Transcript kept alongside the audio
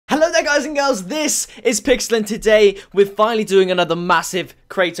Hello there guys and girls, this is Pixel and today we're finally doing another massive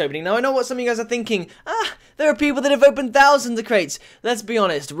crate opening. Now I know what some of you guys are thinking, there are people that have opened thousands of crates. Let's be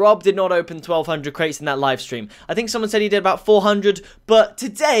honest, Rob did not open 1200 crates in that live stream. I think someone said he did about 400, but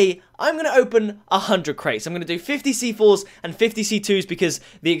today I'm going to open 100 crates. I'm going to do 50 C4s and 50 C2s because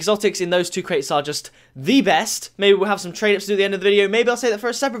the exotics in those two crates are just the best. Maybe we'll have some trade-ups to do at the end of the video. Maybe I'll say that for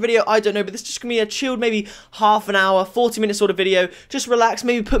a separate video. I don't know, but this is just going to be a chilled, maybe half an hour, 40-minute sort of video. Just relax,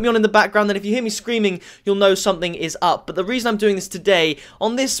 maybe put me on in the background, and if you hear me screaming, you'll know something is up. But the reason I'm doing this today,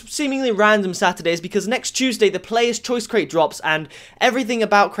 on this seemingly random Saturday, is because next Tuesday, the Player's Choice crate drops, and everything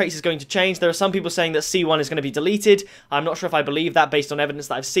about crates is going to change. There are some people saying that C1 is going to be deleted. I'm not sure if I believe that based on evidence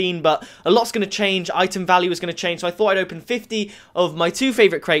that I've seen, but a lot's going to change. Item value is going to change, so I thought I'd open 50 of my two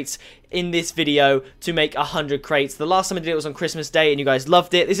favorite crates in this video to make 100 crates. The last time I did it was on Christmas Day and you guys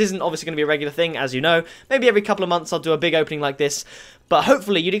loved it. This isn't obviously going to be a regular thing, as you know. Maybe every couple of months I'll do a big opening like this, but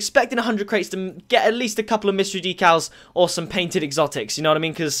hopefully you'd expect in 100 crates to get at least a couple of mystery decals or some painted exotics, you know what I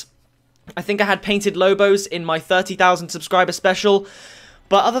mean? Because I think I had painted Lobos in my 30,000 subscriber special,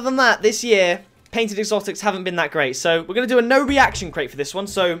 but other than that, this year painted exotics haven't been that great. So we're going to do a no reaction crate for this one,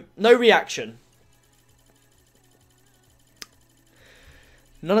 so no reaction.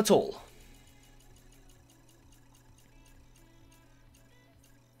 None at all.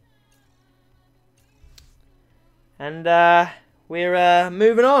 And we're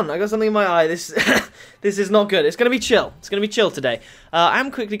moving on. I got something in my eye. This this is not good. It's going to be chill. It's going to be chill today. I'm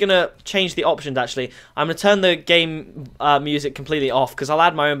quickly going to change the options, actually. I'm going to turn the game music completely off because I'll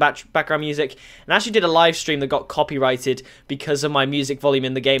add my own background music. And I actually did a live stream that got copyrighted because of my music volume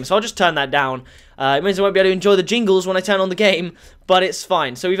in the game. So I'll just turn that down. It means I won't be able to enjoy the jingles when I turn on the game, but it's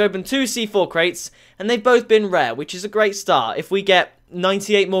fine. So we've opened two C4 crates, and they've both been rare, which is a great start. If we get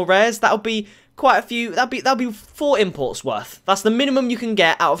 98 more rares, that'll be quite a few. That'll be 4 imports worth. That's the minimum you can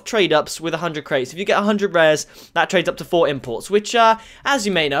get out of trade-ups with 100 crates. If you get 100 rares, that trades up to 4 imports, which, as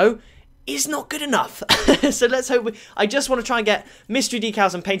you may know, is not good enough. So let's hope I just want to try and get mystery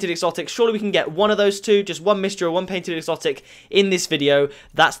decals and painted exotics. Surely we can get one of those two, just one mystery or one painted exotic in this video.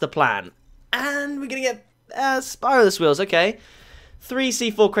 That's the plan. And we're going to get Spiraless Wheels, okay. 3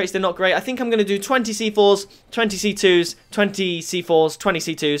 C4 crates, they're not great. I think I'm going to do 20 C4s, 20 C2s, 20 C4s, 20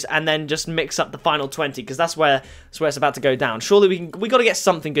 C2s, and then just mix up the final 20, because that's where it's about to go down. Surely we got to get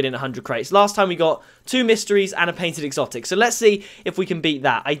something good in 100 crates. Last time we got 2 mysteries and a painted exotic, so let's see if we can beat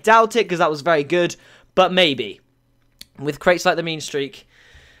that. I doubt it, because that was very good, but maybe. With crates like the Mean Streak,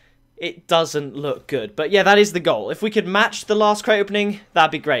 it doesn't look good. But yeah, that is the goal. If we could match the last crate opening,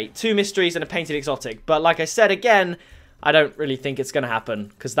 that'd be great. 2 mysteries and a painted exotic. But like I said, again, I don't really think it's going to happen,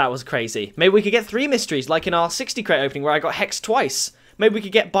 because that was crazy. Maybe we could get 3 mysteries, like in our 60 crate opening where I got Hex twice. Maybe we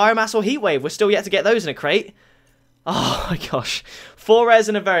could get Biomass or Heatwave. We're still yet to get those in a crate. Oh my gosh. 4 rares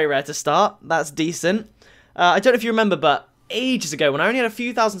and a very rare to start. That's decent. I don't know if you remember, but ages ago, when I only had a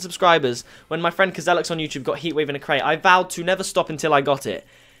few thousand subscribers, when my friend Kazelix on YouTube got Heatwave in a crate, I vowed to never stop until I got it.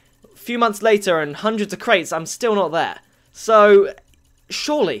 A few months later and hundreds of crates, I'm still not there. So,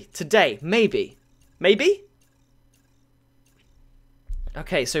 surely, today, maybe. Maybe?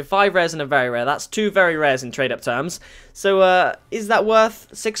 Okay, so 5 rares and a very rare. That's 2 very rares in trade-up terms. So, is that worth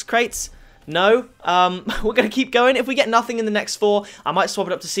 6 crates? No. We're going to keep going. If we get nothing in the next 4, I might swap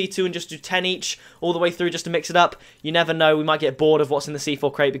it up to C2 and just do 10 each all the way through just to mix it up. You never know. We might get bored of what's in the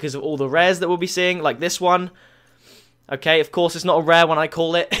C4 crate because of all the rares that we'll be seeing, like this one. Okay, of course, it's not a rare when I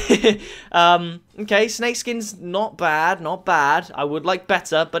call it. Okay, Snakeskin's not bad, not bad. I would like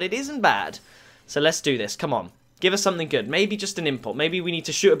better, but it isn't bad. So let's do this. Come on. Give us something good. Maybe just an import. Maybe we need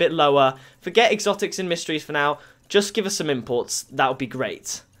to shoot a bit lower. Forget exotics and mysteries for now. Just give us some imports. That would be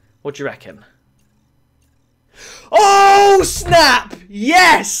great. What do you reckon? Oh, snap!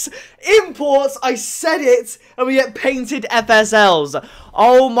 Yes! Imports! I said it! And we get painted FSLs.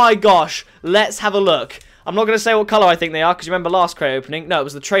 Oh my gosh. Let's have a look. I'm not going to say what colour I think they are, because you remember last crate opening? No, it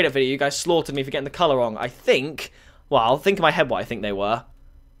was the trade-up video. You guys slaughtered me for getting the colour wrong. I think... Well, I'll think in my head what I think they were.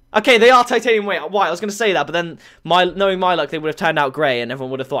 Okay, they are titanium white. I was going to say that, but then knowing my luck, they would have turned out grey, and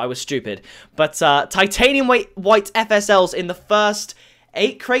everyone would have thought I was stupid. But titanium white FSLs in the first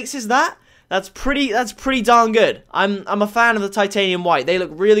 8 crates, is that? That's pretty darn good. I'm a fan of the titanium white. They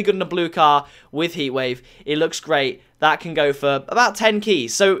look really good in a blue car with Heatwave. It looks great. That can go for about 10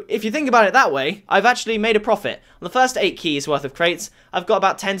 keys. So if you think about it that way, I've actually made a profit. On the first 8 keys worth of crates, I've got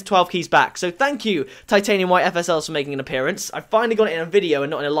about 10 to 12 keys back. So thank you, Titanium White FSLs, for making an appearance. I finally got it in a video and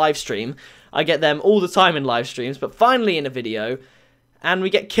not in a live stream. I get them all the time in live streams, but finally in a video. And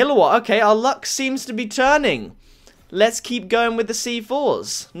we get Kilowatt. Okay, our luck seems to be turning. Let's keep going with the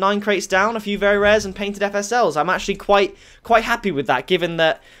C4s. 9 crates down, a few very rares and painted FSLs. I'm actually quite happy with that, given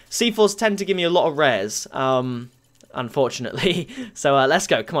that C4s tend to give me a lot of rares, unfortunately. So let's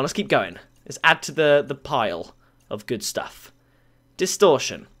go. Come on, let's keep going. Let's add to the pile of good stuff.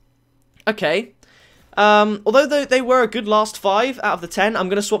 Distortion. Okay. Although they were a good last 5 out of the 10, I'm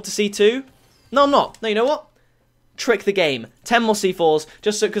going to swap to C2. No, I'm not. No, you know what? Trick the game. 10 more C4s,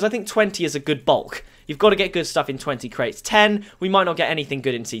 just so, because I think 20 is a good bulk. You've got to get good stuff in 20 crates. 10, we might not get anything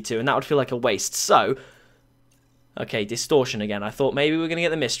good in C2, and that would feel like a waste. So, okay, distortion again. I thought maybe we were going to get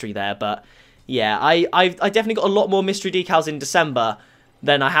the mystery there, but yeah, I definitely got a lot more mystery decals in December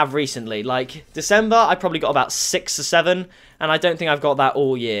than I have recently. Like, December, I probably got about 6 or 7, and I don't think I've got that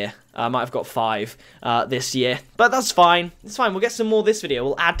all year. I might have got 5 this year, but that's fine. It's fine. We'll get some more this video.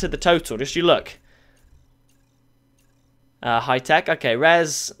 We'll add to the total. Just you look. High tech. Okay,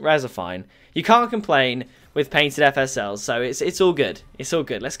 rares are fine. You can't complain with painted FSLs, so it's all good. It's all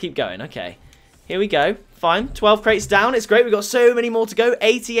good. Let's keep going. Okay, here we go. Fine. 12 crates down. It's great. We've got so many more to go.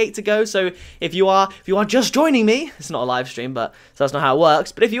 88 to go. So if you are just joining me, it's not a live stream, but so that's not how it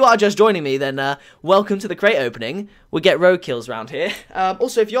works. But if you are just joining me, then welcome to the crate opening. We get road kills around here.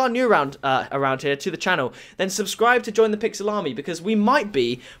 Also, if you are new around here to the channel, then subscribe to join the Pixel Army, because we might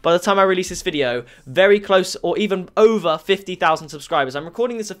be, by the time I release this video, very close or even over 50,000 subscribers. I'm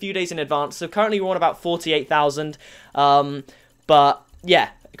recording this a few days in advance, so currently we're on about 48,000. But yeah.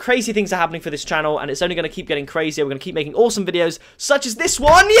 Crazy things are happening for this channel, and it's only going to keep getting crazier. We're going to keep making awesome videos, such as this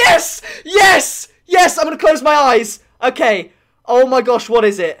one. Yes! Yes! Yes! I'm going to close my eyes. Okay. Oh my gosh, what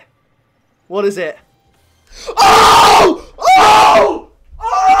is it? What is it? Oh! Oh!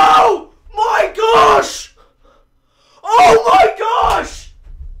 Oh! My gosh! Oh my gosh!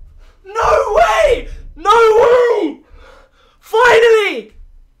 No way! No way! Finally!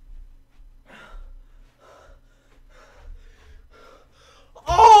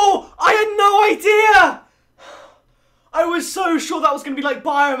 Oh, I had no idea! I was so sure that was going to be like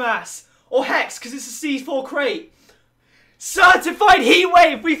biomass or hex, because it's a C4 crate. Certified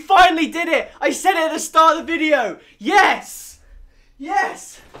Heatwave! We finally did it! I said it at the start of the video! Yes!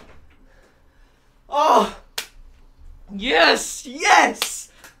 Yes! Oh! Yes! Yes!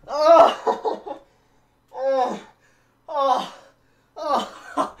 Oh! Oh! Oh!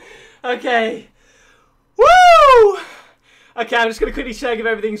 Oh! Okay. Woo! Okay, I'm just going to quickly check if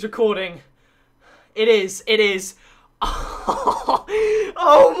everything's recording. It is. It is. Oh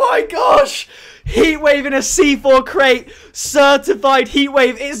my gosh! Heatwave in a C4 crate. Certified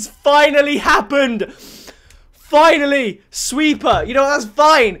Heatwave. It's finally happened. Finally. Sweeper. You know what? That's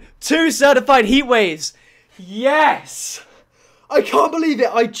fine. 2 certified Heatwaves. Yes. I can't believe it.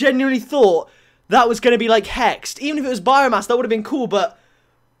 I genuinely thought that was going to be like hexed. Even if it was biomass, that would have been cool, but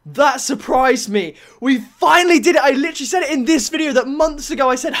that surprised me. We finally did it. I literally said it in this video that months ago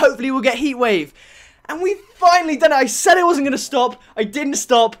I said hopefully we'll get Heatwave. And we finally done it. I said I wasn't going to stop. I didn't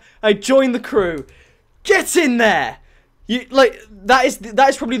stop. I joined the crew. Get in there. That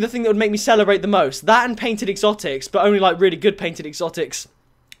is probably the thing that would make me celebrate the most. That and painted exotics, but only like really good painted exotics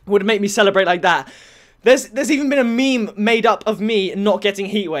would make me celebrate like that. There's even been a meme made up of me not getting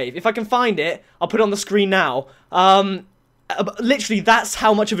Heatwave. If I can find it, I'll put it on the screen now. Literally, that's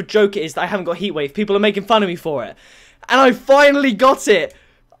how much of a joke it is that I haven't got Heatwave. People are making fun of me for it. And I finally got it.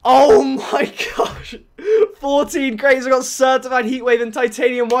 Oh my gosh. 14 crates. I got certified Heatwave and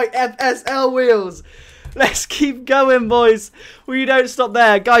titanium white FSL wheels. Let's keep going, boys. We don't stop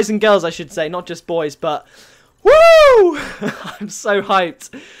there. Guys and girls, I should say. Not just boys, but woo! I'm so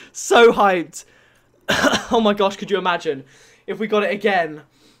hyped. So hyped. Oh my gosh, could you imagine if we got it again?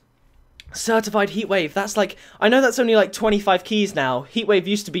 Certified Heatwave, that's like, I know that's only like 25 keys now. Heatwave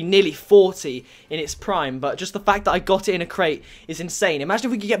used to be nearly 40 in its prime, but just the fact that I got it in a crate is insane. Imagine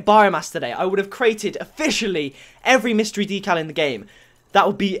if we could get biomass today. I would have crated officially every mystery decal in the game. That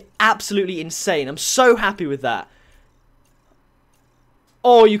would be absolutely insane. I'm so happy with that.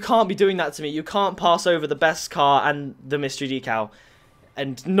 Oh, you can't be doing that to me. You can't pass over the best car and the mystery decal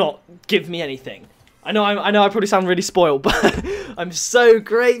and not give me anything. I know I probably sound really spoiled, but I'm so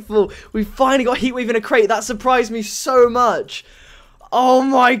grateful. We finally got Heatwave in a crate. That surprised me so much. Oh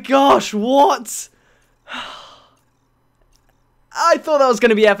my gosh, what? I thought that was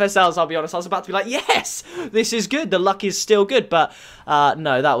going to be FSLs, I'll be honest. I was about to be like, yes, this is good. The luck is still good. But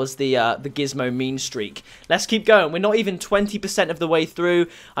no, that was the Gizmo mean streak. Let's keep going. We're not even 20% of the way through.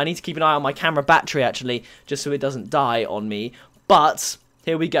 I need to keep an eye on my camera battery, actually, just so it doesn't die on me. But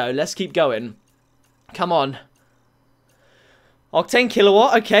here we go. Let's keep going. Come on. Octane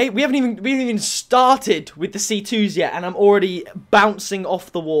kilowatt, okay. We haven't even started with the C2s yet, and I'm already bouncing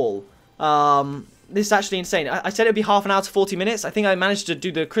off the wall. this is actually insane. I said it'd be half an hour to 40 minutes. I think I managed to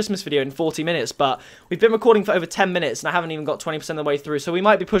do the Christmas video in 40 minutes, but we've been recording for over 10 minutes, and I haven't even got 20% of the way through, so we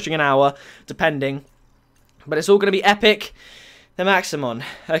might be pushing an hour, depending. But it's all going to be epic. The Maximon.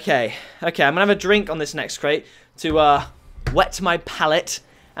 Okay, I'm going to have a drink on this next crate to wet my palate,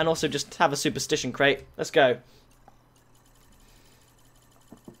 and also just have a superstition crate. Let's go.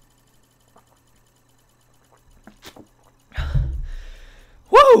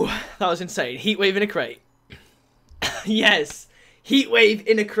 Woo! That was insane. Heatwave in a crate. Yes! Heatwave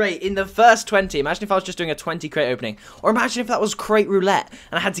in a crate in the first 20. Imagine if I was just doing a 20 crate opening. Or imagine if that was crate roulette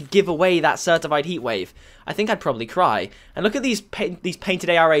and I had to give away that certified Heatwave. I think I'd probably cry. And look at these painted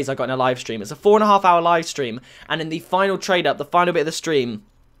ARAs I got in a live stream. It's a 4.5 hour live stream. And in the final trade up, the final bit of the stream,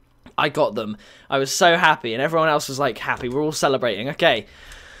 I got them. I was so happy. And everyone else was like happy. We're all celebrating. Okay.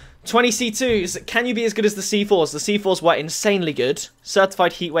 20 C2s, can you be as good as the C4s? The C4s were insanely good.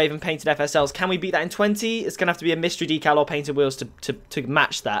 Certified Heatwave and painted FSLs. Can we beat that in 20? It's going to have to be a mystery decal or painted wheels to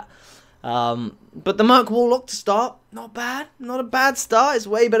match that. But the Merc Warlock to start, not bad. Not a bad start. It's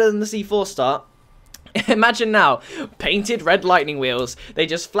way better than the C4 start. Imagine now, painted red lightning wheels. They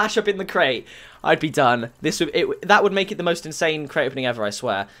just flash up in the crate. I'd be done. That would make it the most insane crate opening ever, I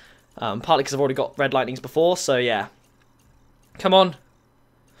swear. Partly because I've already got red lightnings before, so yeah. Come on.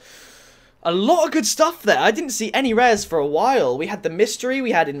 A lot of good stuff there. I didn't see any rares for a while. We had the mystery,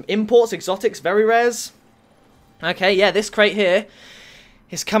 we had imports, exotics, very rares. Okay, yeah, this crate here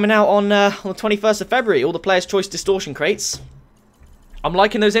is coming out on the 21st of February. All the Player's Choice Distortion crates. I'm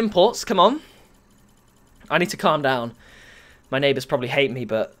liking those imports. Come on. I need to calm down. My neighbours probably hate me,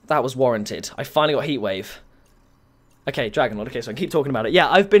 but that was warranted. I finally got Heatwave. Okay, Dragon Lord. Okay, so I keep talking about it. Yeah,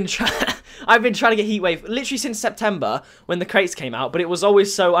 I've been trying to get Heatwave literally since September when the crates came out, but it was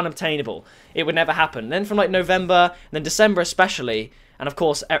always so unobtainable. It would never happen. Then from like November, and then December especially, and of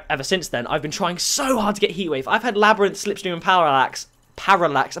course ever since then, I've been trying so hard to get Heatwave. I've had Labyrinth, Slipstream, and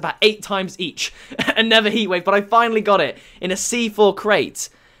Parallax about 8 times each, and never Heatwave, but I finally got it in a C4 crate.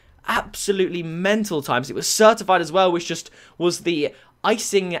 Absolutely mental times. It was certified as well, which just was the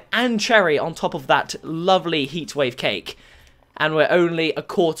icing and cherry on top of that lovely Heatwave cake. And we're only a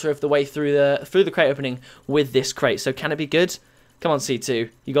quarter of the way through the crate opening with this crate. So can it be good? Come on, C2.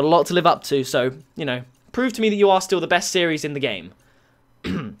 You've got a lot to live up to, so, you know, prove to me that you are still the best series in the game.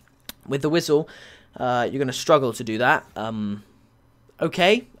 With the whistle, you're going to struggle to do that.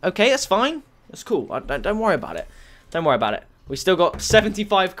 Okay, that's fine. That's cool. Don't worry about it. Don't worry about it. We still got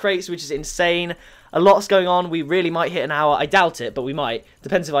 75 crates, which is insane. A lot's going on. We really might hit an hour. I doubt it, but we might.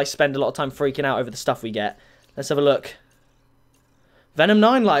 Depends if I spend a lot of time freaking out over the stuff we get. Let's have a look. Venom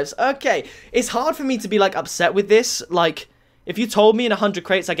 9 lives. Okay. It's hard for me to be, like, upset with this. Like, if you told me in 100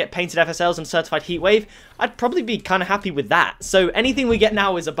 crates I get painted FSLs and certified Heatwave, I'd probably be kind of happy with that. So anything we get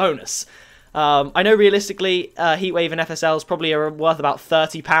now is a bonus. I know realistically, Heatwave and FSLs probably are worth about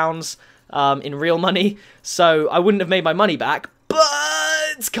 £30 in real money. So I wouldn't have made my money back. But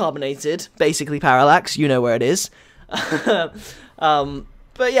it's carbonated. Basically Parallax. You know where it is.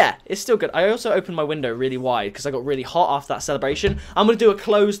 But yeah, it's still good. I also opened my window really wide because I got really hot after that celebration. I'm going to do a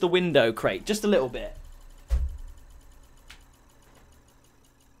close the window crate. Just a little bit.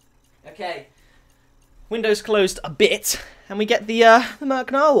 Okay. Window's closed a bit. And we get the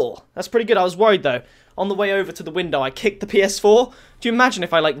Merc Narwhal. That's pretty good. I was worried though. On the way over to the window, I kicked the PS4. Do you imagine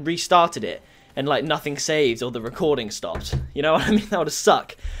if I like restarted it and like nothing saved or the recording stopped? You know what I mean? That would have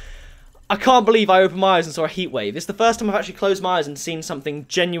sucked. I can't believe I opened my eyes and saw a Heatwave. It's the first time I've actually closed my eyes and seen something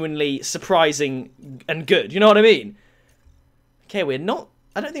genuinely surprising and good. You know what I mean? Okay, we're not...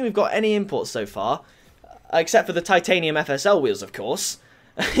 I don't think we've got any imports so far. Except for the titanium FSL wheels, of course.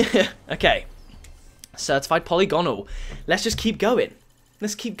 Okay. Certified polygonal. Let's just keep going.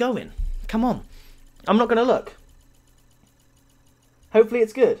 Let's keep going. Come on. I'm not going to look. Hopefully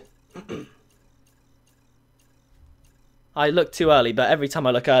it's good. I look too early, but every time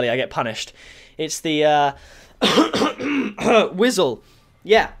I look early, I get punished. It's the Whizzle.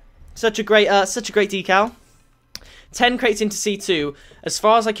 Yeah, such a great decal. 10 crates into C2. As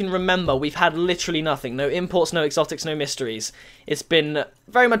far as I can remember, we've had literally nothing. No imports, no exotics, no mysteries. It's been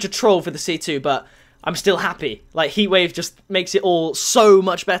very much a troll for the C2, but I'm still happy. Like, Heatwave just makes it all so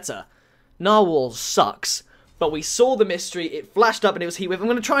much better. Narwhal sucks. But we saw the mystery, it flashed up and it was Heatwave. I'm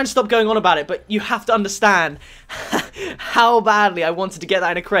going to try and stop going on about it, but you have to understand how badly I wanted to get that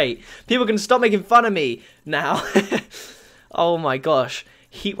in a crate. People can stop making fun of me now. Oh my gosh.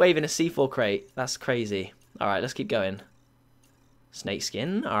 Heatwave in a C4 crate. That's crazy. Alright, let's keep going.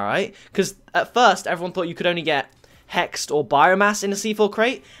 Snakeskin, alright. Because at first, everyone thought you could only get Hexed or Biomass in a C4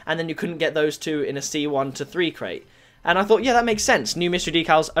 crate, and then you couldn't get those two in a C1 to 3 crate. And I thought, yeah, that makes sense. New mystery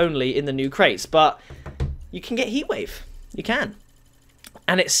decals only in the new crates. But you can get Heatwave. You can.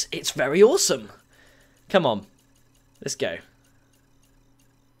 And it's very awesome. Come on. Let's go.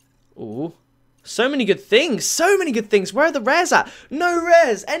 Ooh. So many good things. So many good things. Where are the rares at? No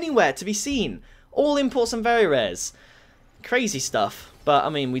rares anywhere to be seen. All imports and very rares. Crazy stuff. But, I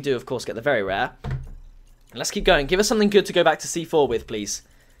mean, we do, of course, get the very rare. Let's keep going. Give us something good to go back to C4 with, please.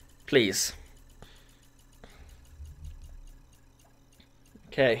 Please.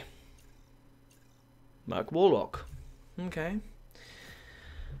 Okay. Merc Warlock. Okay.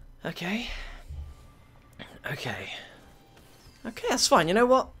 Okay. Okay. Okay, that's fine. You know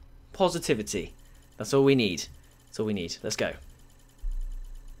what? Positivity. That's all we need. That's all we need. Let's go.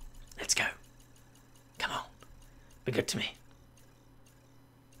 Let's go. Come on. Be good to me.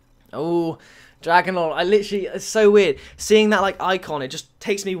 Oh, Dragon Lord. I literally, it's so weird. Seeing that like icon, it just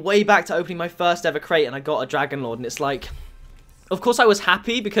takes me way back to opening my first ever crate and I got a Dragon Lord and it's like, of course I was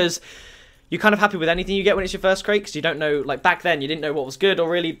happy because you're kind of happy with anything you get when it's your first crate because you don't know, like back then you didn't know what was good or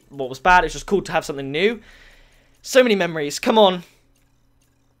really what was bad. It's just cool to have something new. So many memories. Come on.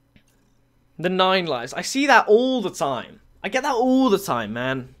 The 9 lives. I see that all the time. I get that all the time,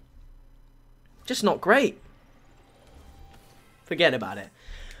 man. Just not great. Forget about it.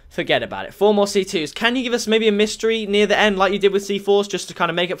 Forget about it. 4 more C2s. Can you give us maybe a mystery near the end like you did with C4s just to kind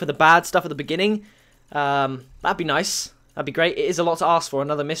of make up for the bad stuff at the beginning? That'd be nice. That'd be great. It is a lot to ask for,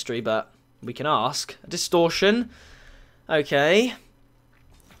 another mystery, but we can ask. A distortion. Okay.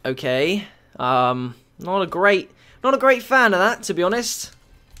 Okay. Not a great fan of that, to be honest.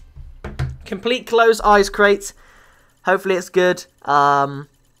 Complete closed eyes crate. Hopefully it's good.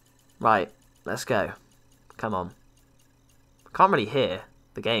 Right. Let's go. Come on. Can't really hear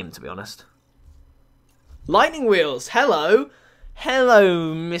the game, to be honest. Lightning Wheels. Hello.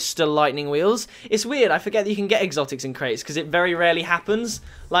 Hello, Mr. Lightning Wheels. It's weird. I forget that you can get exotics in crates because it very rarely happens.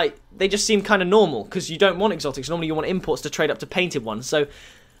 Like, they just seem kind of normal because you don't want exotics. Normally you want imports to trade up to painted ones. So,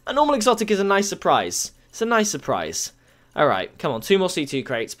 a normal exotic is a nice surprise. It's a nice surprise. Alright, come on. 2 more C2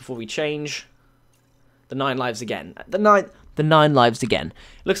 crates before we change. The 9 lives again. The 9 lives again.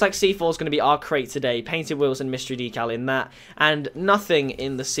 Looks like C4 is going to be our crate today. Painted wheels and mystery decal in that. And nothing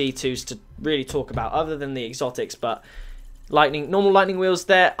in the C2s to really talk about other than the exotics. But normal lightning wheels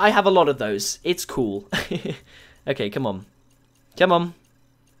there. I have a lot of those. It's cool. Okay, come on. Come on.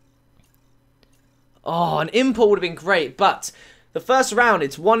 Oh, an import would have been great. But the first round,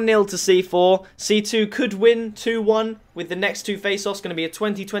 it's 1-0 to C4. C2 could win 2-1 with the next 2 face-offs. Going to be a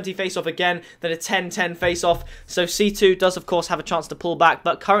 20-20 face-off again, then a 10-10 face-off. So C2 does, of course, have a chance to pull back.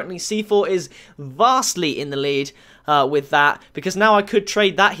 But currently, C4 is vastly in the lead with that. Because now I could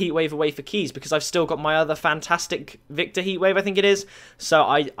trade that Heatwave away for keys. Because I've still got my other fantastic Victor Heatwave, I think it is. So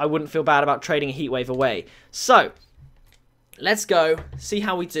I wouldn't feel bad about trading a Heatwave away. So let's go. See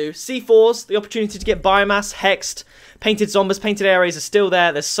how we do. C4s, the opportunity to get biomass, hexed. Painted Zombas, painted ARAs are still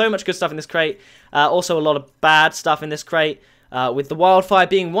there. There's so much good stuff in this crate. Also a lot of bad stuff in this crate. With the Wildfire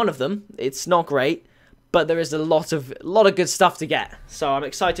being one of them. It's not great. But there is a lot of good stuff to get. So I'm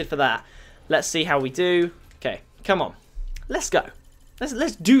excited for that. Let's see how we do. Okay, come on. Let's go.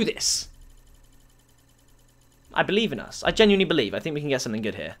 Let's do this. I believe in us. I genuinely believe. I think we can get something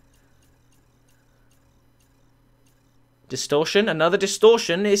good here. Distortion, another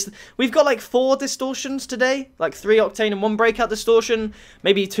distortion. We've got like 4 distortions today, like 3 octane and 1 breakout distortion,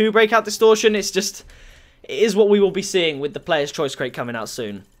 maybe 2 breakout distortion. It is what we will be seeing with the Player's Choice crate coming out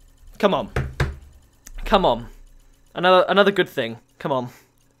soon. Come on. Come on. Another good thing. Come on.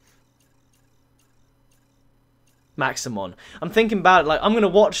 Maximon. I'm thinking about it, like, I'm going to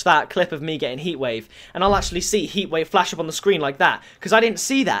watch that clip of me getting Heatwave, and I'll actually see Heatwave flash up on the screen like that, because I didn't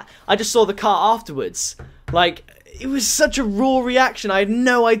see that. I just saw the car afterwards. Like, it was such a raw reaction. I had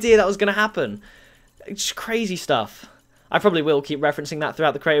no idea that was going to happen. It's crazy stuff. I probably will keep referencing that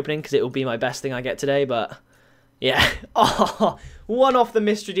throughout the crate opening because it will be my best thing I get today, but yeah. Oh, 1 off the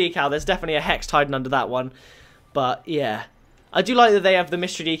mystery decal. There's definitely a hex hiding under that one. But yeah. I do like that they have the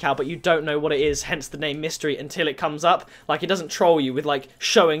mystery decal, but you don't know what it is, hence the name mystery, until it comes up. Like, it doesn't troll you with, like,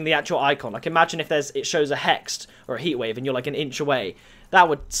 showing the actual icon. Like, imagine if it shows a hexed or a heatwave and you're, like, an inch away. That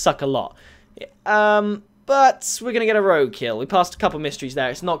would suck a lot. But we're gonna get a rogue kill. We passed a couple mysteries there.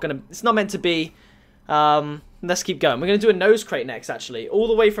 It's not meant to be. Let's keep going. We're gonna do a nose crate next, actually. All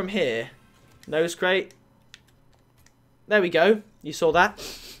the way from here. Nose crate. There we go. You saw that.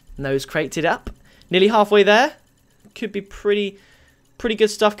 Nose crated up. Nearly halfway there. Could be pretty good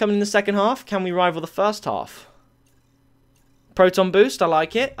stuff coming in the second half. Can we rival the first half? Proton boost, I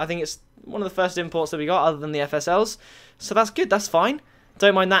like it. I think it's one of the first imports that we got other than the FSLs. So that's good, that's fine.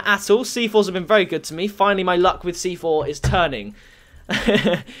 Don't mind that at all. C4s have been very good to me. Finally, my luck with C4 is turning.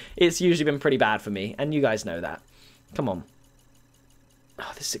 It's usually been pretty bad for me, and you guys know that. Come on.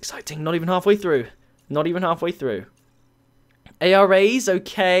 Oh, this is exciting. Not even halfway through. Not even halfway through. ARAs,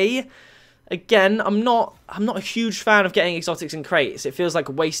 okay. Again, I'm not a huge fan of getting exotics in crates. It feels like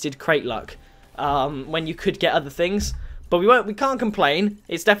wasted crate luck when you could get other things. But we can't complain.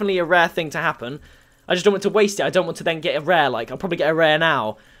 It's definitely a rare thing to happen. I just don't want to waste it. I don't want to then get a rare. Like, I'll probably get a rare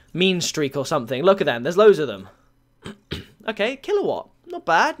now. Mean streak or something. Look at them. There's loads of them. Okay, kilowatt. Not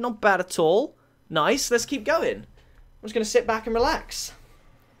bad. Not bad at all. Nice. Let's keep going. I'm just going to sit back and relax.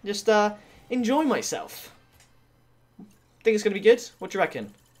 Just enjoy myself. Think it's going to be good? What do you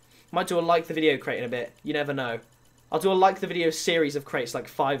reckon? Might do a like the video crate in a bit. You never know. I'll do a like the video series of crates, like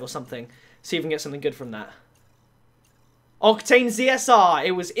 5 or something. See if we can get something good from that. Octane ZSR.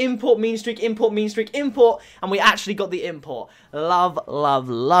 It was import, mean streak, import, mean streak, import. And we actually got the import. Love, love,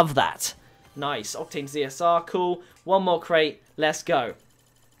 love that. Nice. Octane ZSR. Cool. One more crate. Let's go.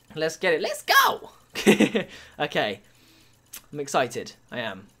 Let's get it. Let's go. Okay. I'm excited. I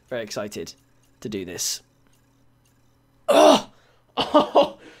am very excited to do this. Oh!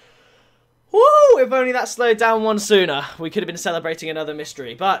 Oh! Woo! If only that slowed down one sooner, we could have been celebrating another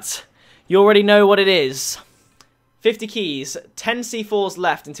mystery. But you already know what it is. 50 keys, 10 C4s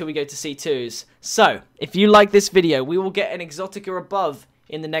left until we go to C2s. So, if you like this video, we will get an exotic or above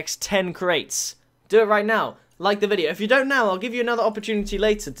in the next 10 crates. Do it right now. Like the video. If you don't now, I'll give you another opportunity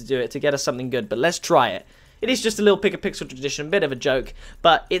later to do it to get us something good. But let's try it. It is just a little pick-a-pixel tradition, bit of a joke,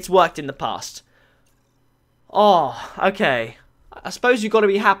 but it's worked in the past. Oh, okay. I suppose you've got to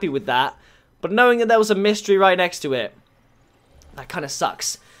be happy with that. But knowing that there was a mystery right next to it, that kind of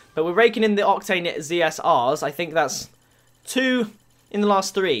sucks. But we're raking in the Octane ZSRs. I think that's 2 in the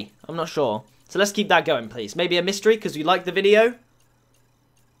last 3. I'm not sure. So let's keep that going, please. Maybe a mystery, because you like the video.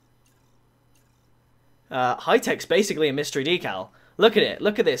 High-tech's basically a mystery decal. Look at it.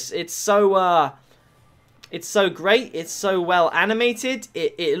 Look at this. It's so great. It's so well animated.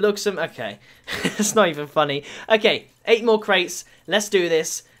 It looks... Okay. It's not even funny. Okay. 8 more crates. Let's do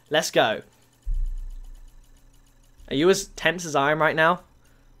this. Let's go. Are you as tense as I am right now?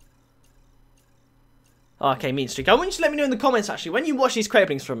 Okay, mean streak. I want you to let me know in the comments, actually, when you watch these crate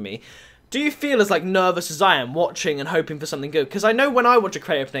openings from me, do you feel as, like, nervous as I am watching and hoping for something good? Because I know when I watch a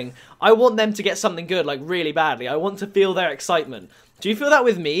crate opening, I want them to get something good, like, really badly. I want to feel their excitement. Do you feel that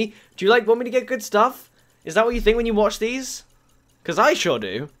with me? Do you, like, want me to get good stuff? Is that what you think when you watch these? Because I sure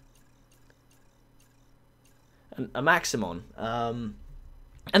do. A Maximon.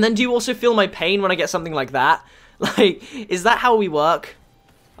 And then do you also feel my pain when I get something like that? Like, is that how we work?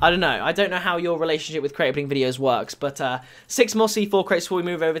 I don't know. I don't know how your relationship with crate opening videos works, but 6 more C4 crates before we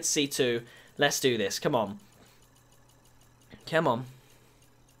move over to C2. Let's do this. Come on. Come on.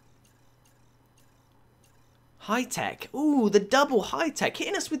 High-tech. Ooh, the double high-tech.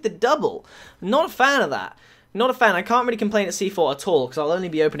 Hitting us with the double. Not a fan of that. Not a fan. I can't really complain at C4 at all, because I'll only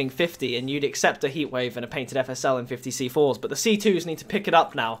be opening 50, and you'd accept a Heatwave and a painted FSL in 50 C4s, but the C2s need to pick it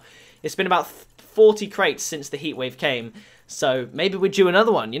up now. It's been about 40 crates since the Heatwave came, so maybe we're due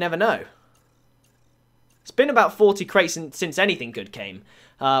another one. You never know. It's been about 40 crates since anything good came.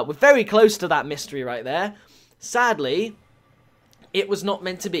 We're very close to that mystery right there. Sadly, it was not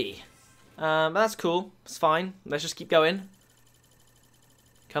meant to be. But that's cool. It's fine. Let's just keep going.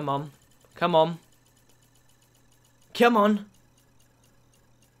 Come on. Come on. Come on.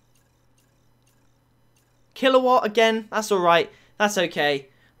 Kilowatt again. That's alright. That's okay.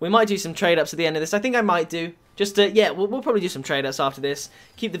 We might do some trade-ups at the end of this. I think I might do. Just, yeah, we'll probably do some trade-ups after this.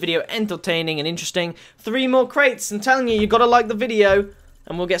 Keep the video entertaining and interesting. 3 more crates. I'm telling you, you got to like the video.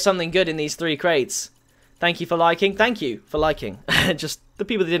 And we'll get something good in these 3 crates. Thank you for liking. Thank you for liking. Just the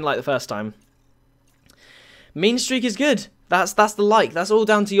people that didn't like the first time. Mean streak is good. That's the like. That's all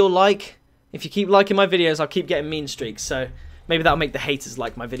down to your like. If you keep liking my videos, I'll keep getting mean streaks. So maybe that'll make the haters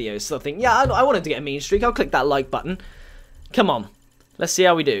like my videos. So they'll think, yeah, I wanted to get a mean streak. I'll click that like button. Come on. Let's see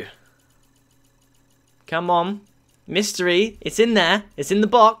how we do. Come on. Mystery. It's in there. It's in the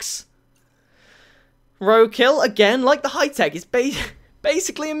box. Row kill. Again, like the high-tech. It's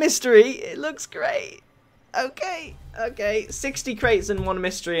basically a mystery. It looks great. Okay. Okay. 60 crates and 1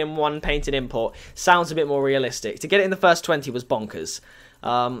 mystery and 1 painted import. Sounds a bit more realistic. To get it in the first 20 was bonkers.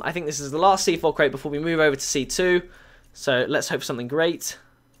 I think this is the last C4 crate before we move over to C2. So let's hope something great.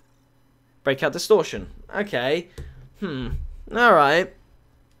 Breakout distortion. Okay. Alright.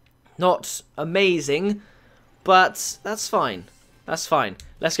 Not amazing, but that's fine. That's fine.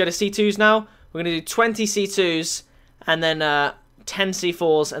 Let's go to C2s now. We're going to do 20 C2s and then 10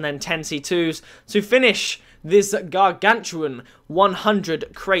 C4s and then 10 C2s to finish this gargantuan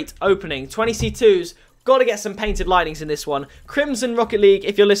 100 crate opening. 20 C2s, got to get some painted lightnings in this one. Crimson Rocket League,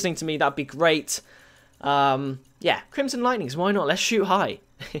 if you're listening to me, that'd be great. Yeah, Crimson Lightnings, why not? Let's shoot high.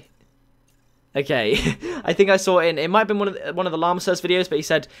 Okay, I think I saw it might have been one of the Llamasers videos, but he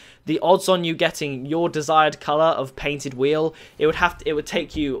said the odds on you getting your desired color of painted wheel, it would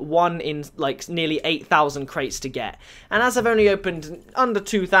take you 1 in like nearly 8,000 crates to get. And as I've only opened under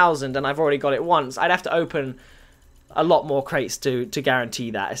 2,000 and I've already got it once, I'd have to open a lot more crates to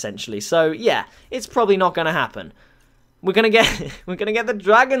guarantee that, essentially. So yeah, it's probably not going to happen. We're gonna get the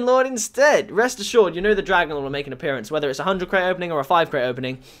Dragon Lord instead. Rest assured, you know the Dragon Lord will make an appearance, whether it's a 100 crate opening or a 5 crate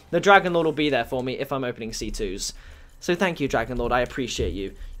opening. The Dragon Lord will be there for me if I'm opening C2s. So thank you, Dragon Lord. I appreciate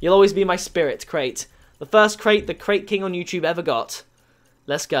you. You'll always be my spirit crate. The first crate the Crate King on YouTube ever got.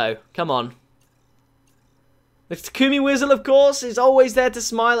 Let's go. Come on. The Takumi Whistle, of course, is always there to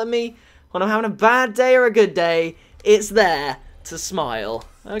smile at me when I'm having a bad day or a good day. It's there to smile.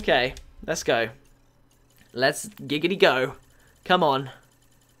 Okay, let's go. Let's giggity go. Come on.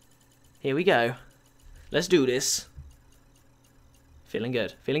 Here we go. Let's do this. Feeling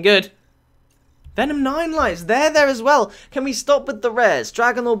good. Feeling good. Venom 9 lights. They're there as well. Can we stop with the rares?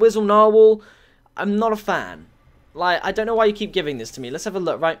 Dragon Lord, Whistle, Narwhal. I'm not a fan. Like, I don't know why you keep giving this to me. Let's have a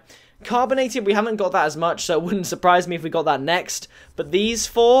look, right? Carbonated, we haven't got that as much, so it wouldn't surprise me if we got that next. But these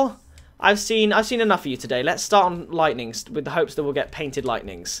 4, I've seen enough of you today. Let's start on lightnings with the hopes that we'll get painted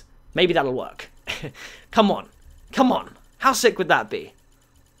lightnings. Maybe that'll work. Come on. Come on. How sick would that be?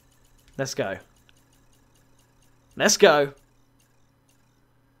 Let's go. Let's go.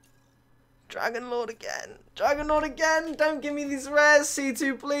 Dragon Lord again. Dragon Lord again. Don't give me these rares,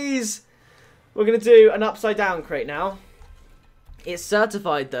 C2, please. We're going to do an upside down crate now. It's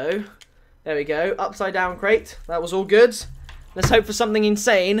certified, though. There we go. Upside down crate. That was all good. Let's hope for something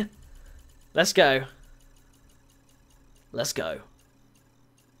insane. Let's go. Let's go.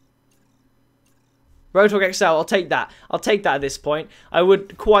 Roadhog XL, I'll take that. I'll take that at this point. I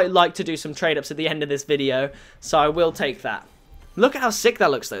would quite like to do some trade-ups at the end of this video, so I will take that. Look at how sick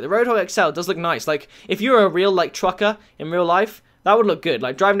that looks, though. The Roadhog XL does look nice. Like, if you're a real, like, trucker in real life, that would look good.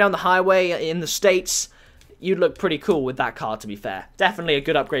 Like, driving down the highway in the States, you'd look pretty cool with that car, to be fair. Definitely a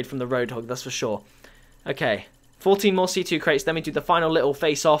good upgrade from the Roadhog, that's for sure. Okay, 14 more C2 crates, then we do the final little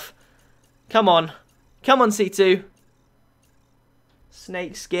face-off. Come on. Come on, C2.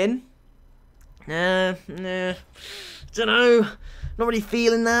 Snake skin. Nah, don't know. Not really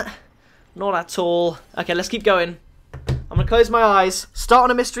feeling that. Not at all. Okay, let's keep going. I'm gonna close my eyes. Start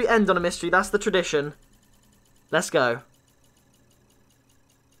on a mystery, end on a mystery. That's the tradition. Let's go.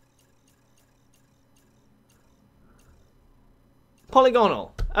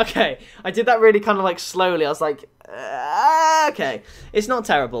 Polygonal. Okay, I did that really kind of like slowly. I was like, okay. It's not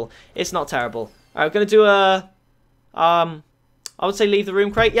terrible. It's not terrible. Alright, we're gonna do a I would say leave the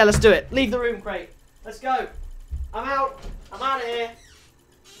room crate. Yeah, let's do it. Leave the room crate. Let's go. I'm out. I'm out of here.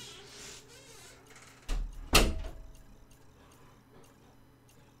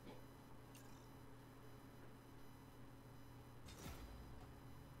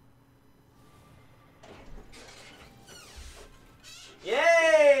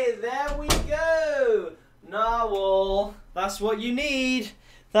 Yay! There we go. Narwhal. That's what you need.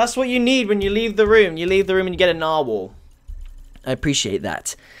 That's what you need when you leave the room. You leave the room and you get a narwhal. I appreciate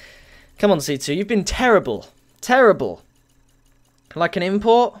that. Come on, C2. You've been terrible. Terrible. Like an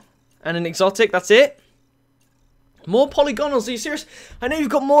import and an exotic. That's it? More polygonals. Are you serious? I know you've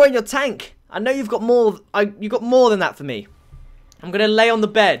got more in your tank. I know you've got more. You've got more than that for me. I'm going to lay on the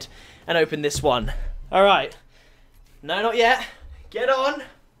bed and open this one. All right. No, not yet. Get on.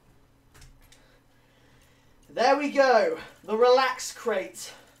 There we go. The relax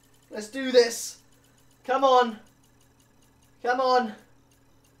crate. Let's do this. Come on. Come on.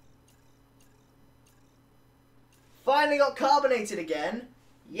 Finally got carbonated again.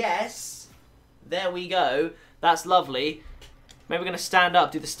 Yes. There we go. That's lovely. Maybe we're going to stand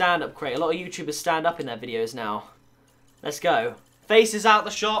up, do the stand-up crate. A lot of YouTubers stand up in their videos now. Let's go. Faces out the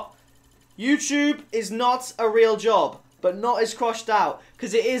shot. YouTube is not a real job, but not as crossed out,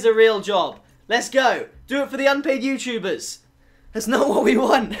 because it is a real job. Let's go. Do it for the unpaid YouTubers. That's not what we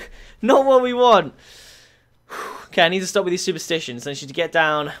want. Not what we want. Okay, I need to stop with these superstitions. I need to get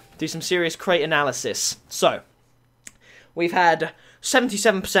down, do some serious crate analysis. So, we've had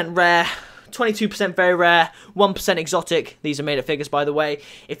 77% rare, 22% very rare, 1% exotic. These are made up figures, by the way.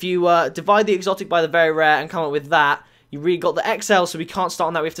 If you divide the exotic by the very rare and come up with that, you really got the XL, so we can't start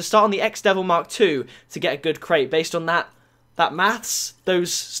on that. We have to start on the X-Devil Mark II to get a good crate. Based on that maths,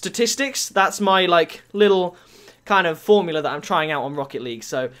 those statistics, that's my, like, little kind of formula that I'm trying out on Rocket League,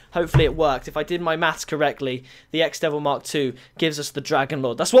 so hopefully it worked. If I did my maths correctly, the X-Devil Mark II gives us the Dragon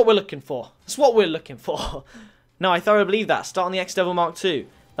Lord. That's what we're looking for. That's what we're looking for. No, I thoroughly believe that. Start on the X-Devil Mark II.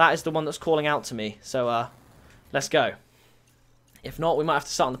 That is the one that's calling out to me. So, let's go. If not, we might have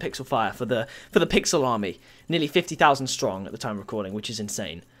to start on the Pixel Fire for the Pixel Army. Nearly 50,000 strong at the time of recording, which is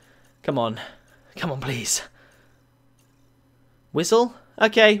insane. Come on. Come on, please. Whistle?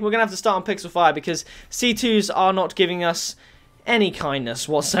 Okay, we're going to have to start on Pixel Fire because C2s are not giving us any kindness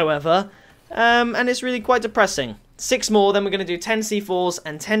whatsoever. And it's really quite depressing. 6 more, then we're going to do 10 C4s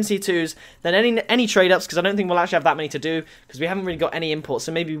and 10 C2s, then any trade-ups, because I don't think we'll actually have that many to do, because we haven't really got any imports,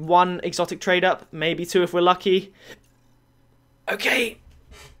 so maybe 1 exotic trade-up, maybe 2 if we're lucky. Okay.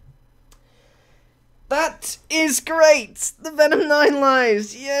 That is great! The Venom 9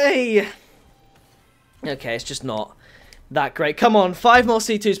 lives! Yay! Okay, it's just not that great. Come on, 5 more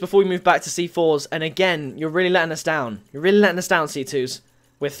C2s before we move back to C4s, and again, you're really letting us down. You're really letting us down, C2s.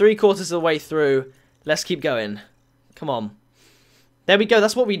 We're 3/4 of the way through. Let's keep going. Come on. There we go,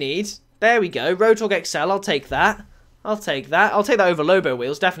 that's what we need. There we go, Roadhog XL, I'll take that. I'll take that. I'll take that over Lobo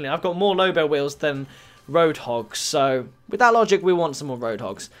wheels, definitely. I've got more Lobo wheels than Roadhogs, so with that logic, we want some more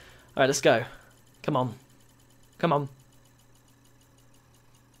Roadhogs. Alright, let's go. Come on. Come on.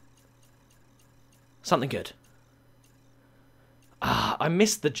 Something good. Ah, I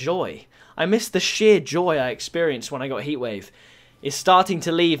missed the joy. I missed the sheer joy I experienced when I got Heatwave. It's starting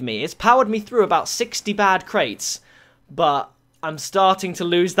to leave me. It's powered me through about 60 bad crates, but I'm starting to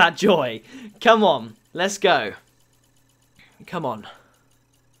lose that joy. Come on, let's go. Come on.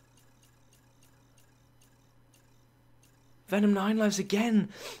 Venom 9 lives again.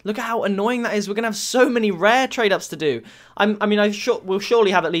 Look at how annoying that is. We're going to have so many rare trade-ups to do. We'll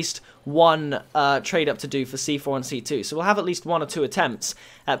surely have at least 1 trade-up to do for C4 and C2. So we'll have at least 1 or 2 attempts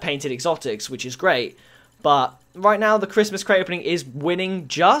at Painted Exotics, which is great. But right now, the Christmas crate opening is winning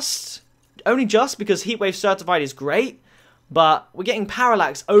only just because Heatwave Certified is great. But we're getting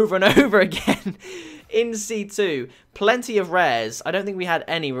Parallax over and over again in C2. Plenty of rares. I don't think we had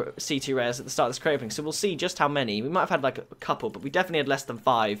any C2 rares at the start of this crate opening, so we'll see just how many. We might have had like a couple, but we definitely had less than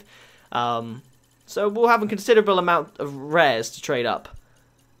 5. So we'll have a considerable amount of rares to trade up.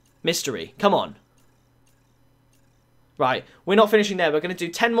 Mystery. Come on. Right, we're not finishing there. We're going to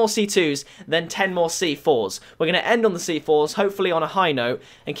do 10 more C2s, then 10 more C4s. We're going to end on the C4s, hopefully on a high note,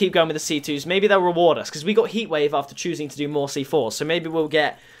 and keep going with the C2s. Maybe they'll reward us, because we got Heatwave after choosing to do more C4s. So maybe we'll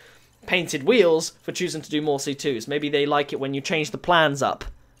get painted wheels for choosing to do more C2s. Maybe they like it when you change the plans up.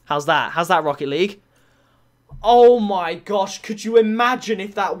 How's that? How's that, Rocket League? Oh my gosh, could you imagine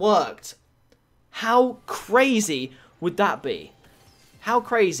if that worked? How crazy would that be? How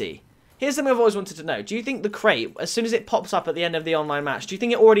crazy? Here's something I've always wanted to know. Do you think the crate, as soon as it pops up at the end of the online match, do you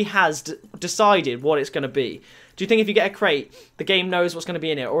think it already has decided what it's going to be? Do you think if you get a crate, the game knows what's going to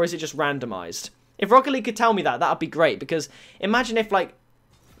be in it, or is it just randomized? If Rocket League could tell me that, that would be great, because imagine if, like,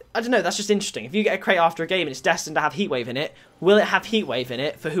 I don't know, that's just interesting. If you get a crate after a game and it's destined to have Heatwave in it, will it have Heatwave in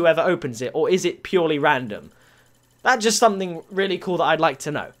it for whoever opens it, or is it purely random? That's just something really cool that I'd like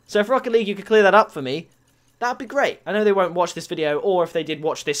to know. So if Rocket League, you could clear that up for me, that'd be great. I know they won't watch this video, or if they did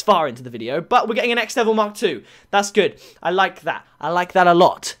watch this far into the video, but we're getting an X-Devil Mark II. That's good. I like that. I like that a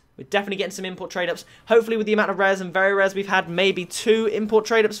lot. We're definitely getting some import trade-ups. Hopefully with the amount of rares and very rares we've had, maybe 2 import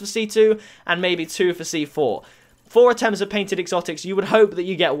trade-ups for C2, and maybe 2 for C4. 4 attempts of Painted Exotics, you would hope that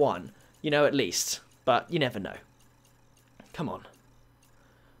you get 1. You know, at least. But you never know. Come on.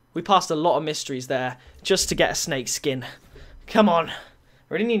 We passed a lot of mysteries there, just to get a snake skin. Come on. I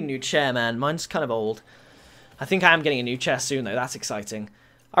really need a new chair, man. Mine's kind of old. I think I am getting a new chair soon, though. That's exciting.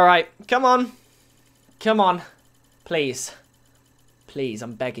 Alright, come on. Come on. Please. Please,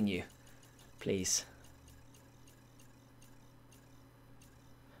 I'm begging you. Please.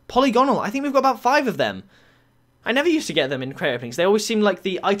 Polygonal. I think we've got about 5 of them. I never used to get them in crate openings. They always seemed like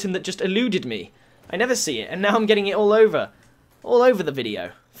the item that just eluded me. I never see it, and now I'm getting it all over. All over the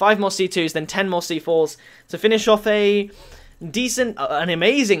video. 5 more C2s, then 10 more C4s to finish off a decent, an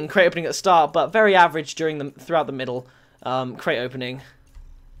amazing crate opening at the start, but very average throughout the middle crate opening.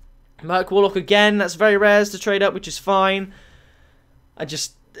 Merc Warlock again, that's very rares to trade up, which is fine.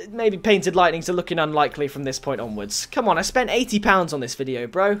 Maybe Painted Lightnings are looking unlikely from this point onwards. Come on, I spent £80 on this video,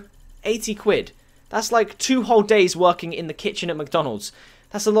 bro. 80 quid. That's like 2 whole days working in the kitchen at McDonald's.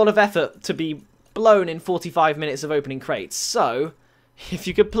 That's a lot of effort to be blown in 45 minutes of opening crates. So, if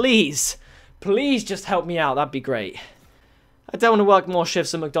you could please just help me out, that'd be great. I don't want to work more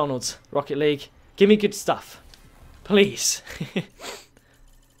shifts at McDonald's, Rocket League. Give me good stuff. Please.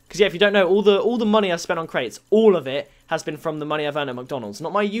 Because yeah, if you don't know, all the money I've spent on crates, all of it has been from the money I've earned at McDonald's.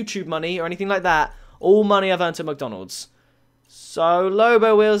 Not my YouTube money or anything like that. All money I've earned at McDonald's. So,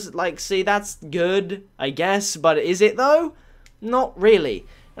 Lobo wheels, like, see, that's good, I guess. But is it, though? Not really.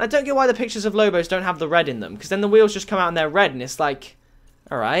 And I don't get why the pictures of Lobos don't have the red in them. Because then the wheels just come out and they're red. And it's like,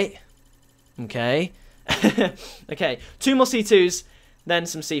 alright. Okay. Okay, 2 more C2s. Then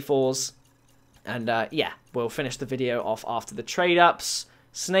some C4s. And, yeah, we'll finish the video off after the trade-ups.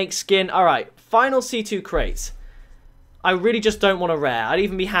 Snake skin. Alright, final C2 crate. I really just don't want a rare. I'd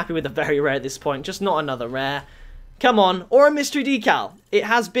even be happy with a very rare at this point. Just not another rare. Come on. Or a mystery decal. It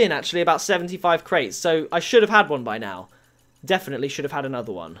has been, actually, about 75 crates. So I should have had one by now. Definitely should have had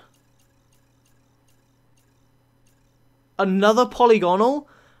another one. Another polygonal?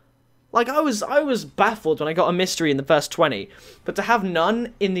 Like, I was baffled when I got a mystery in the first 20. But to have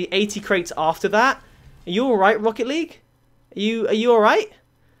none in the 80 crates after that... Are you alright, Rocket League? Are you alright?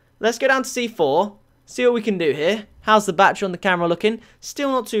 Let's go down to C4. See what we can do here. How's the battery on the camera looking?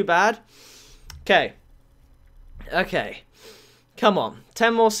 Still not too bad. Okay. Okay. Come on.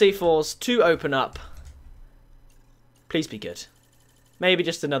 10 more C4s. 2 open up. Please be good. Maybe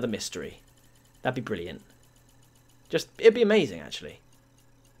just another mystery. That'd be brilliant. It'd be amazing, actually.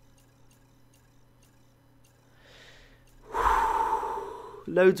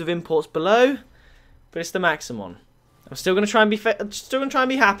 Loads of imports below, but it's the maximum. I'm still gonna try and be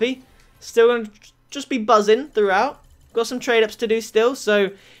happy. Still gonna just be buzzing throughout. Got some trade ups to do still, so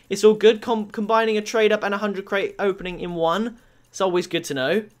it's all good. Combining a trade up and a 100 crate opening in one. It's always good to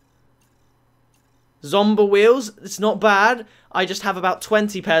know. Zomba wheels, it's not bad. I just have about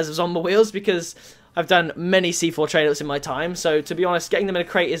 20 pairs of Zomba wheels because I've done many C4 trade-ups in my time. So, to be honest, getting them in a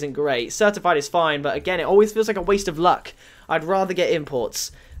crate isn't great. Certified is fine, but again, it always feels like a waste of luck. I'd rather get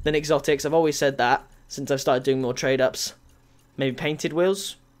imports than exotics. I've always said that since I've started doing more trade-ups. Maybe painted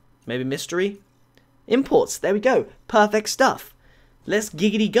wheels. Maybe mystery. Imports, there we go. Perfect stuff. Let's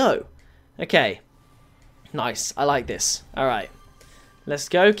giggity go. Okay. Nice, I like this. Alright. Let's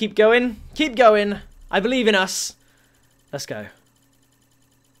go, keep going. Keep going. I believe in us. Let's go.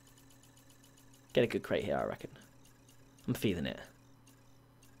 Get a good crate here, I reckon. I'm feeling it.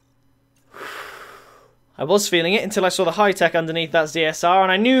 I was feeling it until I saw the high-tech underneath that DSR,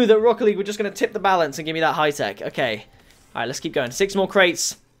 and I knew that Rocket League were just going to tip the balance and give me that high-tech. Okay. Alright, let's keep going. 6 more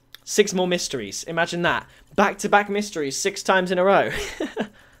crates. 6 more mysteries. Imagine that. Back-to-back mysteries 6 times in a row.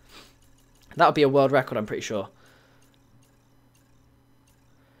 That would be a world record, I'm pretty sure.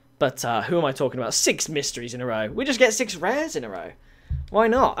 But who am I talking about? 6 mysteries in a row. We just get 6 rares in a row. Why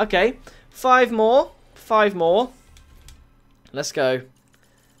not? Okay. 5 more. 5 more. Let's go.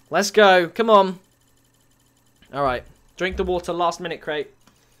 Let's go. Come on. Alright. Drink the water. Last minute crate.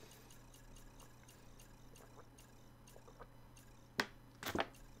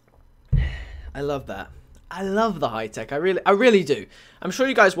 I love that. I love the high-tech. I really do. I'm sure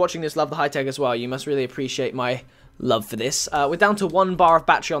you guys watching this love the high-tech as well. You must really appreciate my love for this. We're down to 1 bar of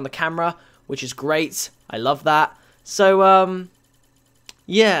battery on the camera, which is great. I love that. So,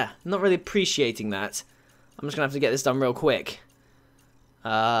 yeah, not really appreciating that. I'm just going to have to get this done real quick.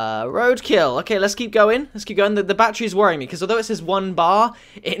 Roadkill. Okay, let's keep going. Let's keep going. The battery is worrying me, because although it says 1 bar,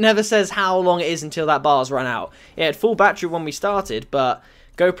 it never says how long it is until that bar's run out. It had full battery when we started, but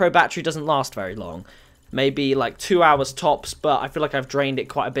GoPro battery doesn't last very long. Maybe like 2 hours tops, but I feel like I've drained it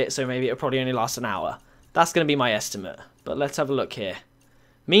quite a bit, so maybe it'll probably only last an hour. That's going to be my estimate. But let's have a look here.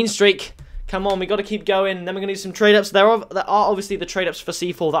 Mean streak. Come on, we got to keep going. Then we're going to do some trade-ups. There are obviously the trade-ups for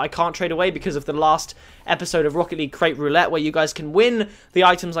C4 that I can't trade away because of the last episode of Rocket League Crate Roulette, where you guys can win the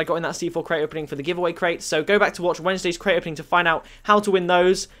items I got in that C4 crate opening for the giveaway crate. So go back to watch Wednesday's crate opening to find out how to win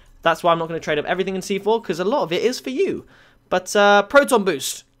those. That's why I'm not going to trade up everything in C4, because a lot of it is for you. But Proton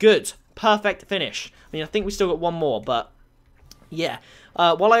Boost. Good. Perfect finish. I mean, I think we still got 1 more, but yeah.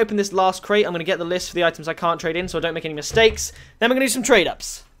 While I open this last crate, I'm going to get the list for the items I can't trade in so I don't make any mistakes. Then we're going to do some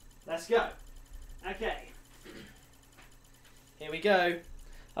trade-ups. Let's go. Okay. Here we go.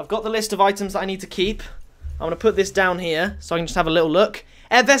 I've got the list of items that I need to keep. I'm going to put this down here so I can just have a little look.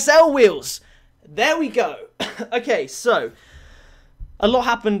 FSL wheels. There we go. Okay, so a lot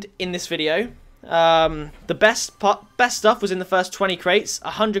happened in this video. The best stuff was in the first 20 crates.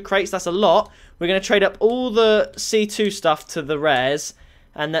 100 crates, that's a lot. We're going to trade up all the C2 stuff to the rares.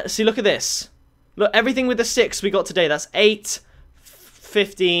 And see, look at this. Look, everything with the 6 we got today. That's 8,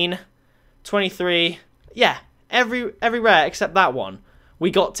 15, 23. Yeah, every rare except that one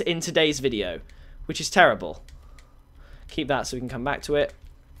we got in today's video, which is terrible. Keep that so we can come back to it.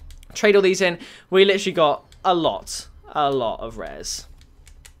 Trade all these in. We literally got a lot of rares.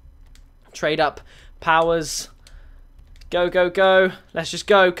 Trade up, powers, go, go, go. Let's just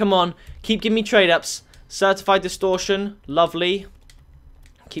go, come on. Keep giving me trade ups. Certified distortion, lovely.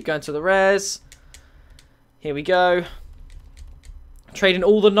 Keep going to the rares. Here we go. Trading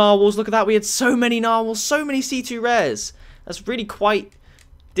all the narwhals. Look at that. We had so many narwhals. So many C2 rares. That's really quite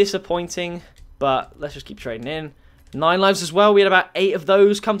disappointing. But let's just keep trading in. 9 lives as well. We had about 8 of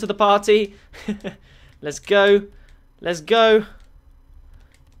those come to the party. Let's go. Let's go.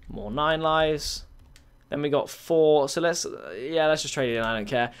 More 9 lives. Then we got 4. So let's just trade it in. I don't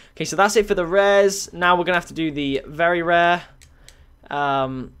care. Okay, so that's it for the rares. Now we're going to have to do the very rare.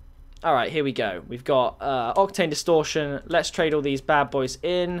 Alright, here we go. We've got Octane Distortion. Let's trade all these bad boys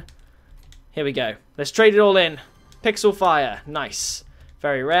in. Here we go. Let's trade it all in. Pixel Fire. Nice.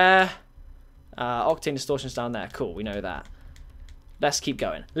 Very rare. Octane Distortion's down there. Cool, we know that. Let's keep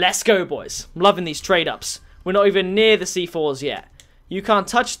going. Let's go, boys. I'm loving these trade-ups. We're not even near the C4s yet. You can't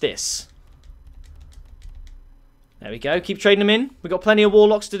touch this. There we go. Keep trading them in. We've got plenty of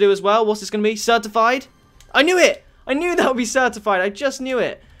Warlocks to do as well. What's this going to be? Certified? I knew it! I knew that would be certified. I just knew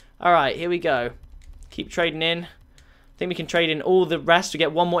it. Alright, here we go. Keep trading in. I think we can trade in all the rest. We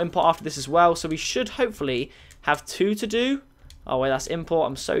get 1 more import after this as well. So we should hopefully have 2 to do. Oh, wait, that's import.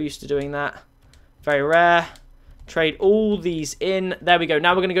 I'm so used to doing that. Very rare. Trade all these in. There we go.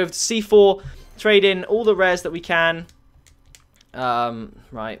 Now we're going to go over to C4. Trade in all the rares that we can.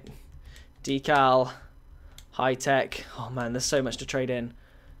 Right. Decal. High tech. Oh, man, there's so much to trade in.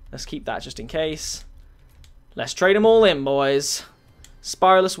 Let's keep that just in case. Let's trade them all in, boys.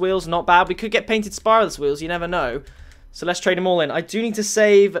 Spiraless wheels, not bad. We could get painted spiraless wheels, you never know. So let's trade them all in. I do need to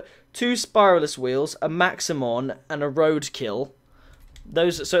save 2 spiraless wheels, a Maximon, and a Roadkill.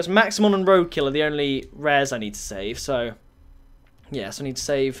 So it's Maximon and Roadkill are the only rares I need to save. So, yeah, so I need to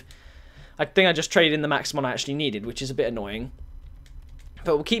save. I think I just traded in the Maximon I actually needed, which is a bit annoying.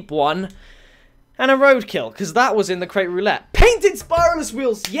 But we'll keep 1. And a Roadkill, because that was in the crate roulette. Painted spiraless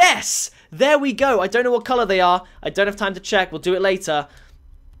wheels, yes! There we go. I don't know what colour they are. I don't have time to check. We'll do it later.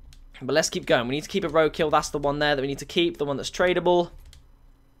 But let's keep going. We need to keep a Roadkill. That's the one there that we need to keep. The one that's tradable.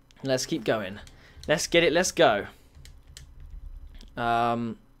 Let's keep going. Let's get it. Let's go.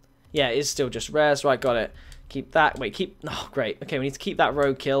 Yeah, it is still just rares. Right, got it. Keep that. Wait, keep... Oh, great. Okay, we need to keep that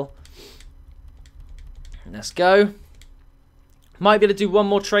Roadkill. Let's go. Might be able to do 1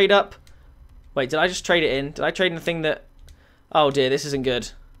 more trade up. Wait, did I just trade it in? Did I trade in the thing that... Oh, dear. This isn't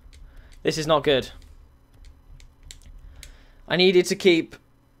good. This is not good. I needed to keep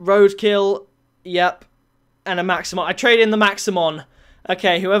Roadkill, yep, and a Maximon. I traded in the Maximon.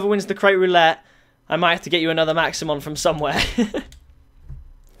 Okay, whoever wins the crate roulette, I might have to get you another Maximon from somewhere.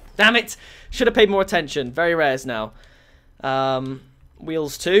 Damn it! Should have paid more attention. Very rares now.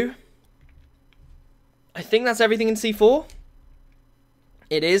 Wheels 2. I think that's everything in C4.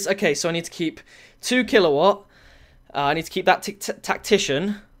 It is. Okay, so I need to keep 2 kilowatt. I need to keep that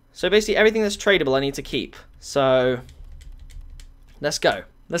Tactician. So basically everything that's tradable I need to keep. So let's go.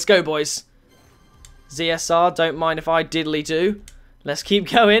 Let's go, boys. ZSR, don't mind if I diddly do. Let's keep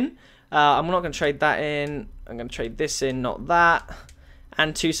going. I'm not going to trade that in. I'm going to trade this in, not that.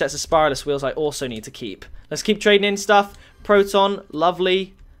 And 2 sets of spiraless wheels I also need to keep. Let's keep trading in stuff. Proton,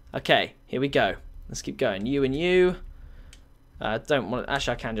 lovely. Okay, here we go. Let's keep going. You and you. Don't want to,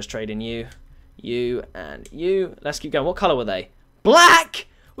 actually I can just trade in you. You and you. Let's keep going. What colour were they? Black!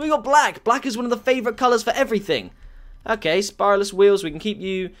 We got black. Black is one of the favourite colours for everything. Okay, spiraless wheels. We can keep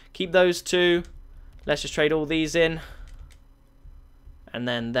you. Keep those 2. Let's just trade all these in. And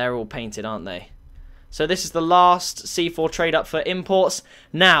then they're all painted, aren't they? So this is the last C4 trade up for imports.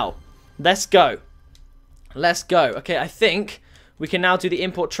 Now, let's go. Let's go. Okay, I think we can now do the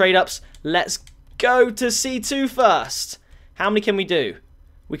import trade ups. Let's go to C2 first. How many can we do?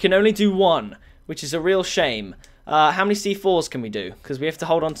 We can only do 1, which is a real shame. How many C4s can we do? Because we have to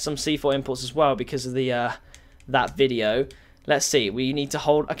hold on to some C4 imports as well because of the that video. Let's see. We need to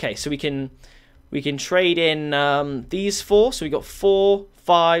hold. Okay, so we can trade in these 4. So we got 4,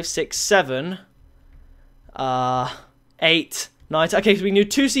 5, 6, 7, 8, 9. Okay, so we can do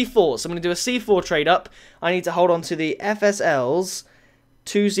 2 C4s. So I'm going to do a C4 trade up. I need to hold on to the FSLs,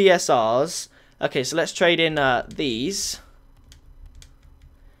 2 ZSRs. Okay, so let's trade in these.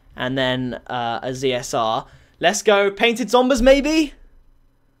 And then a ZSR. Let's go. Painted Zombas, maybe?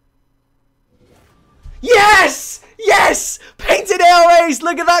 Yes! Yes! Painted ARAs!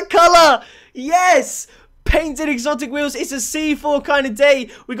 Look at that colour! Yes! Painted exotic wheels. It's a C4 kind of day.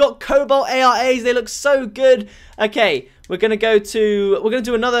 We got Cobalt ARAs. They look so good. Okay, we're gonna go to. We're gonna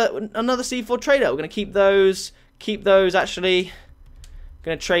do another C4 trader. We're gonna keep those. Keep those actually.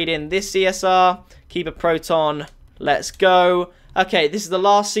 Gonna trade in this CSR. Keep a Proton. Let's go. Okay, this is the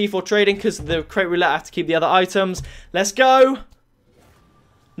last C4 trading because the crate roulette I have to keep the other items. Let's go.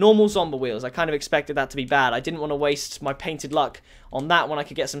 normal zombie wheels. I kind of expected that to be bad. I didn't want to waste my painted luck on that one. I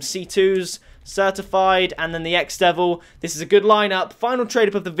could get some C2s, certified, and then the X-Devil. This is a good lineup. Final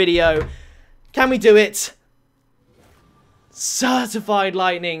trade-up of the video. Can we do it? Certified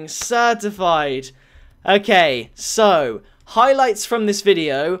lightning, certified. Okay, so highlights from this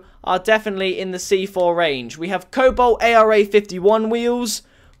video are definitely in the C4 range. We have Cobalt ARA-51 wheels.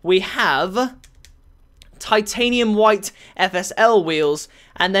 We have titanium white FSL wheels.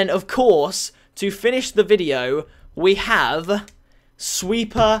 And then, of course, to finish the video, we have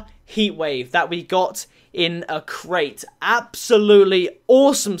Sweeper Heatwave that we got in a crate. Absolutely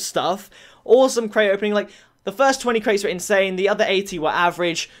awesome stuff. Awesome crate opening. Like, the first 20 crates were insane, the other 80 were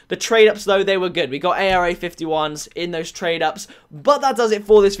average. The trade-ups, though, they were good. We got ARA-51s in those trade-ups. But that does it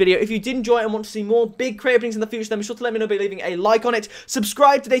for this video. If you did enjoy it and want to see more big crate openings in the future, then be sure to let me know by leaving a like on it.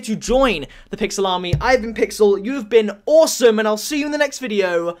 Subscribe today to join the Pixel Army. I've been Pixel, you've been awesome, and I'll see you in the next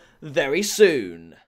video very soon.